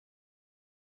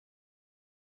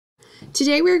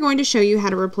Today we're going to show you how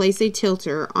to replace a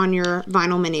tilter on your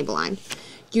vinyl mini blind.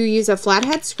 You use a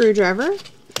flathead screwdriver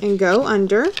and go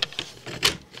under,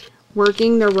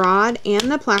 working the rod and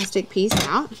the plastic piece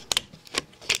out.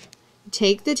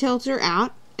 Take the tilter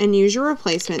out and use your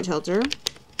replacement tilter.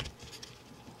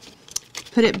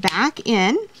 Put it back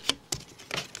in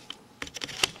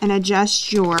and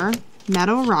adjust your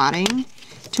metal rodding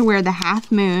to where the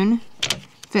half moon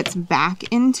fits back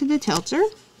into the tilter.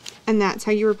 And that's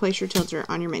how you replace your tilter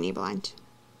on your mini blind.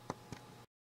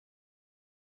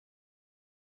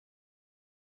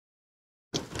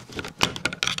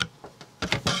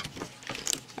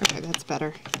 Okay, that's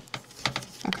better.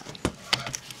 Okay.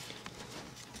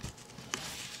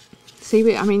 See,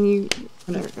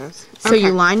 there it goes. So you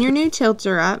line your new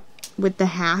tilter up with the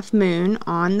half moon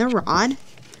on the rod.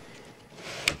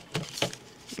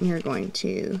 And you're going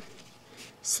to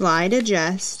slide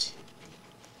adjust.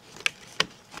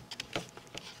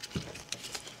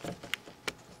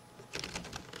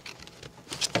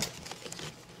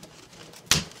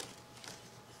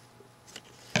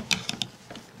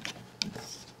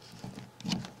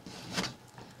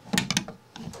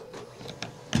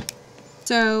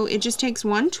 So it just takes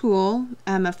one tool,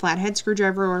 a flathead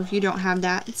screwdriver, or if you don't have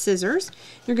that, scissors.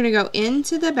 You're going to go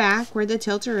into the back where the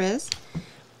tilter is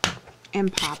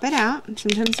and pop it out.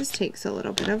 Sometimes this takes a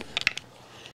little bit of